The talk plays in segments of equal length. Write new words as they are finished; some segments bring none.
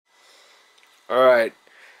Alright,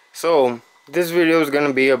 so this video is going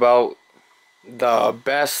to be about the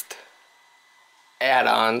best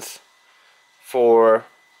add-ons for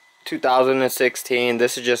 2016.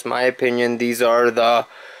 This is just my opinion. These are the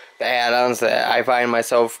add-ons that I find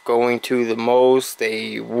myself going to the most.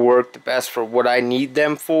 They work the best for what I need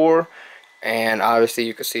them for, and obviously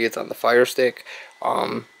you can see it's on the Fire Stick.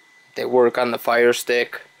 They work on the Fire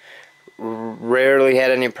Stick. Rarely had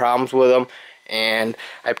any problems with them, and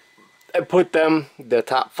I put them, the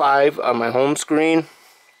top 5, on my home screen,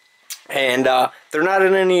 and they're not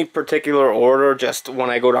in any particular order, just when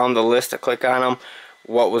I go down the list I click on them,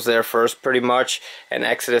 what was there first pretty much, and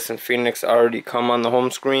Exodus and Phoenix already come on the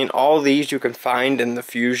home screen. All these you can find in the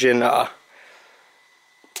Fusion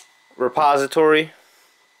repository,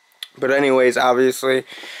 but anyways, obviously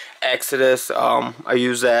Exodus, I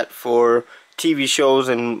use that for TV shows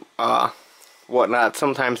and whatnot,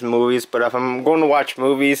 sometimes movies, but if I'm going to watch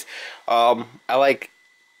movies, I like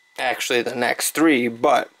actually the next 3,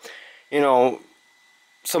 but you know,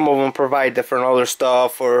 some of them provide different other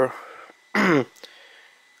stuff, or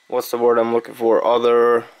what's the word I'm looking for,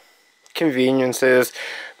 other conveniences.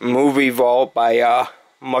 Movie Vault by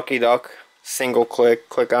Mucky Duck, single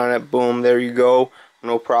click on it, boom, there you go,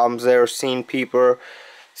 no problems there. Scene Peeper,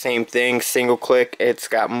 same thing, single click, it's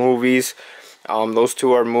got movies. Those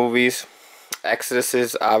 2 are movies. Exodus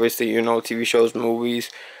is obviously, you know, TV shows,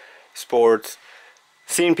 movies, sports.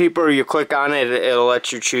 Scene Peeper, you click on it, it'll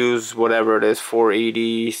let you choose whatever it is,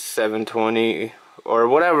 480, 720, or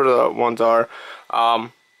whatever the ones are.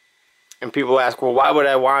 And people ask, well, why would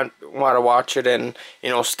I want to watch it in,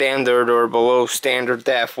 you know, standard or below standard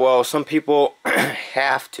def? Well, some people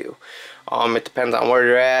have to. It depends on where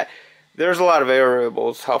you're at. There's a lot of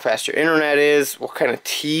variables, how fast your internet is, what kind of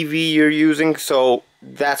TV you're using, so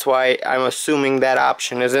that's why I'm assuming that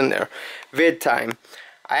option is in there. VidTime.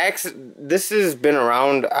 This has been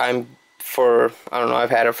around, I don't know, I've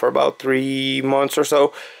had it for about 3 months or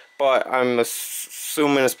so, but I'm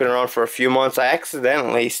assuming it's been around for a few months. I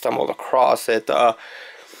accidentally stumbled across it. I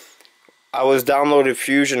was downloading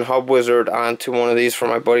Fusion Hub Wizard onto one of these for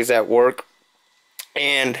my buddies at work,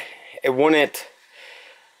 and it would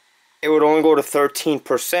only go to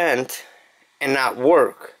 13% and not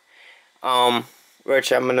work.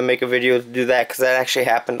 Which I'm going to make a video to do that, because that actually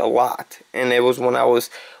happened a lot, and it was when I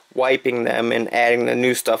was wiping them and adding the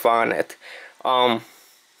new stuff on it.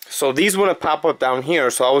 So these wouldn't pop up down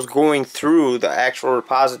here, so I was going through the actual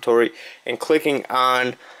repository and clicking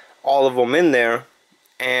on all of them in there,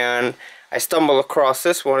 and I stumbled across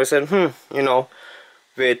this one. I said, you know,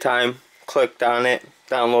 VidTime, clicked on it,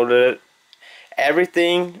 downloaded it.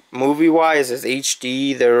 Everything movie-wise is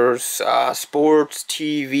HD. There's sports,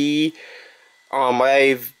 TV.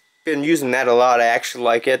 I've been using that a lot. I actually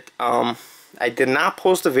like it. I did not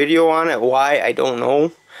post a video on it. Why? I don't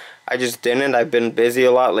know. I just didn't. I've been busy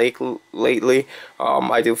a lot lately.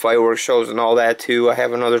 I do fireworks shows and all that too. I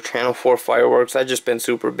have another channel for fireworks. I've just been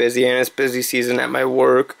super busy, and it's busy season at my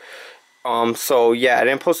work. So yeah, I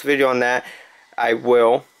didn't post a video on that. I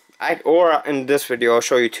will. Or in this video I'll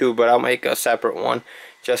show you too, but I'll make a separate one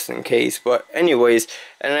just in case. But anyways,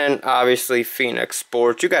 and then obviously Phoenix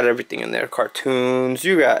Sports, you got everything in there. Cartoons,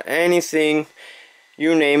 you got anything,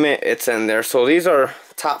 you name it, it's in there. So these are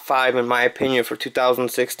top 5 in my opinion for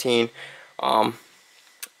 2016. And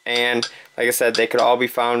like I said, they could all be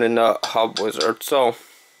found in the Hub Wizard, so,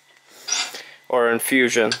 or in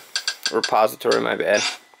Fusion repository, my bad.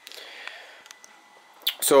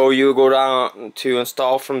 So you go down to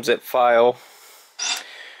install from zip file,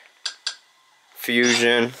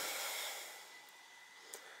 Fusion,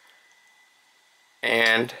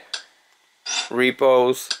 and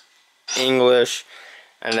repos, English,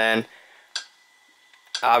 and then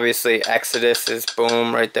obviously Exodus is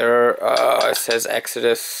boom right there. It says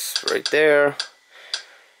Exodus right there,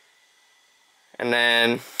 and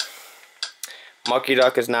then Mucky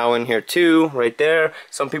Duck is now in here too, right there.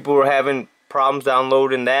 Some people were having problems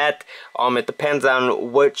downloading that. It depends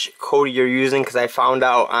on which Kodi you're using, because I found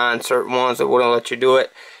out on certain ones it wouldn't let you do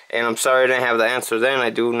it, and I'm sorry I didn't have the answer then. I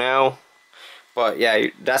do now, but yeah,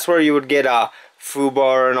 that's where you would get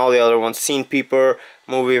Fubar and all the other ones. Scene Peeper,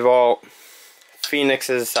 Movie Vault. Phoenix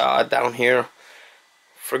is down here.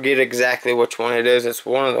 Forget exactly which one it is. It's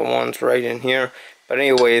one of the ones right in here. But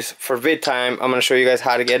anyways, for VidTime, I'm gonna show you guys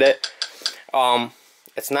how to get it.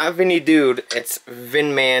 It's not Vinny Dude, it's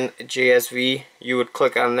Vinman JSV. You would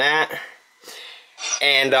click on that,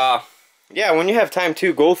 and yeah, when you have time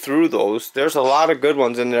to go through those, there's a lot of good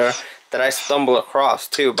ones in there that I stumbled across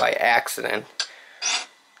too by accident.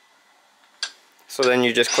 So then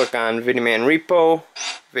you just click on Video Man Repo,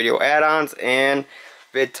 Video Add-ons, and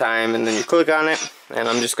vid time, and then you click on it, and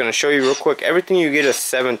I'm just going to show you real quick. Everything you get is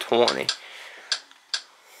 720.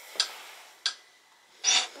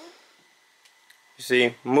 You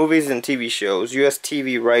see, movies and TV shows, US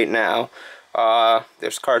TV right now.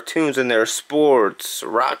 There's cartoons in there, sports,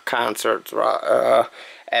 rock concerts,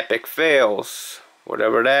 epic fails,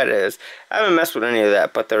 whatever that is. I haven't messed with any of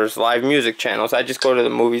that, but there's live music channels. I just go to the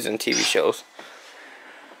movies and TV shows.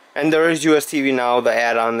 And there is US TV now, the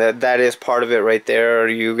add-on, that is part of it right there.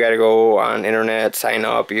 You gotta go on internet, sign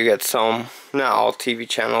up, you get some, not all TV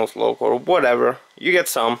channels, local, or whatever, you get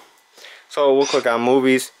some. So we'll click on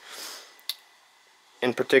movies.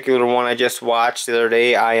 In particular, one I just watched the other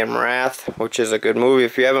day, I Am Wrath, which is a good movie.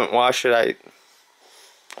 If you haven't watched it, I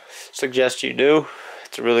suggest you do.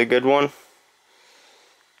 It's a really good one.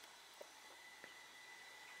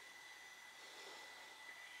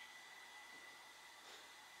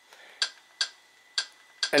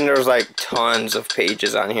 And there's like tons of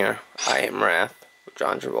pages on here. I Am Wrath with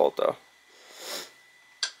John Travolta.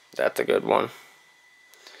 That's a good one.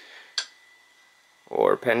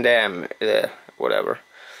 Or Pandemic, whatever.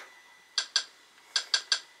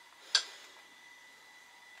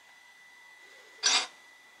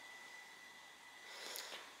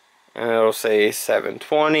 And it'll say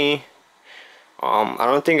 720. I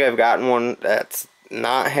don't think I've gotten one that's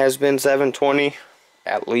not has been 720,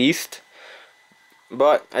 at least.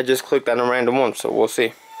 But I just clicked on a random one, so we'll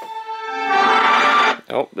see.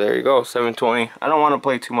 Oh, there you go, 720. I don't want to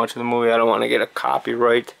play too much of the movie. I don't want to get a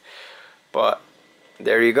copyright. But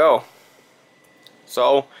there you go.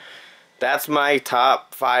 So that's my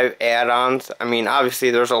top 5 add-ons. I mean, obviously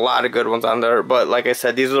there's a lot of good ones on there, but like I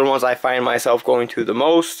said, these are the ones I find myself going to the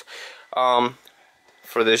most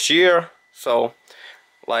for this year. So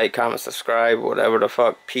like, comment, subscribe, whatever the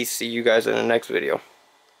fuck. Peace. See you guys in the next video.